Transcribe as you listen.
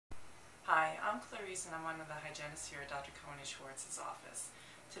I'm Clarice and I'm one of the hygienists here at Dr. Cohen and Schwartz's office.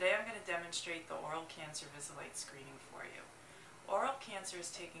 Today I'm going to demonstrate the oral cancer Visilite screening for you. Oral cancer is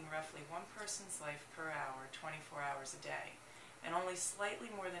taking roughly one person's life per hour, 24 hours a day, and only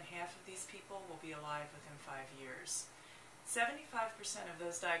slightly more than half of these people will be alive within 5 years. 75% of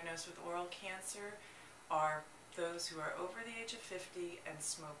those diagnosed with oral cancer are those who are over the age of 50 and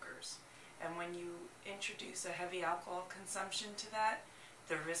smokers. And when you introduce a heavy alcohol consumption to that,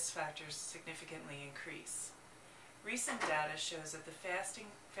 the risk factors significantly increase. Recent data shows that the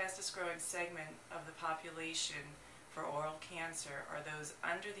fastest growing segment of the population for oral cancer are those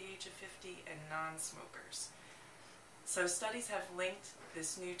under the age of 50 and non-smokers. So studies have linked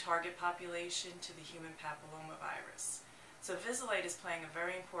this new target population to the human papillomavirus. So Visilite is playing a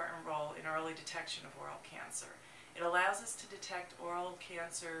very important role in early detection of oral cancer. It allows us to detect oral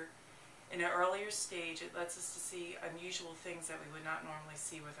cancer in an earlier stage. It lets us to see unusual things that we would not normally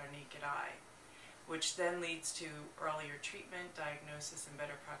see with our naked eye, which then leads to earlier treatment, diagnosis, and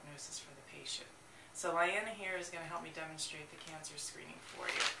better prognosis for the patient. So Lyanna here is going to help me demonstrate the cancer screening for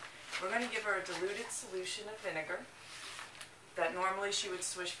you. We're going to give her a diluted solution of vinegar that normally she would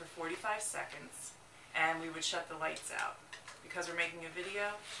swish for 45 seconds, and we would shut the lights out. Because we're making a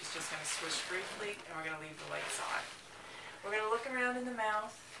video, she's just going to swish briefly, and we're going to leave the lights on. We're going to look around in the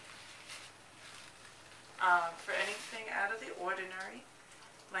mouth for anything out of the ordinary.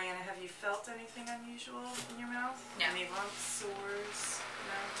 Lyanna, have you felt anything unusual in your mouth? No. Any lumps, sores?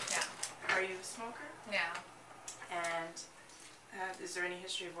 No? No. Are you a smoker? No. And is there any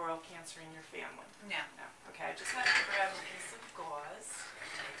history of oral cancer in your family? No. No. Okay, I just have to grab a piece of gauze.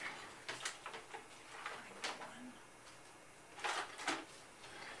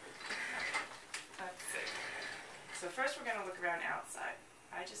 Let's see. So first we're going to look around outside.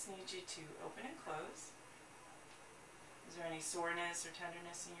 I just need you to open and close. Is there any soreness or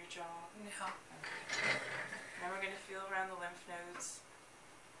tenderness in your jaw? No. Okay. Now we're going to feel around the lymph nodes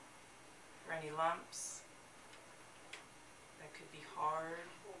for any lumps that could be hard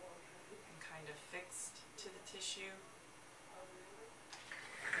and kind of fixed to the tissue.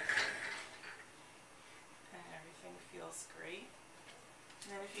 And everything feels great.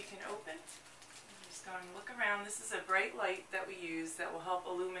 And then if you can open, I'm just going to look around. This is a bright light that we use that will help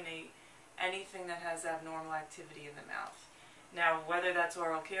illuminate anything that has abnormal activity in the mouth. Now, whether that's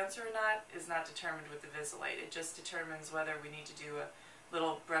oral cancer or not is not determined with the Visilite. It just determines whether we need to do a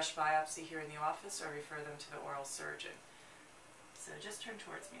little brush biopsy here in the office or refer them to the oral surgeon. So just turn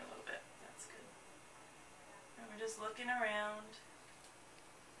towards me a little bit. That's good. And we're just looking around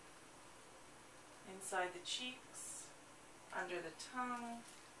inside the cheeks, under the tongue,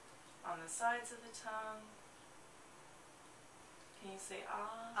 on the sides of the tongue. Can you say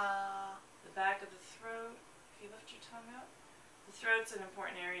ah? The back of the throat, if you lift your tongue up. The throat's an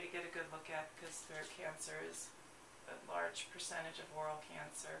important area to get a good look at because throat cancer is a large percentage of oral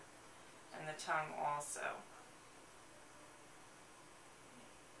cancer, and the tongue also.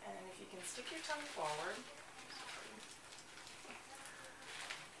 And if you can stick your tongue forward.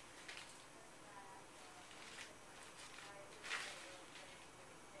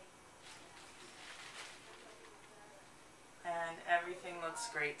 And everything looks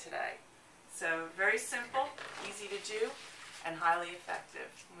great today. So very simple, easy to do, and highly effective.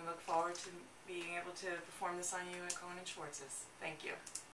 We look forward to being able to perform this on you at Cohen and Schwartz's. Thank you.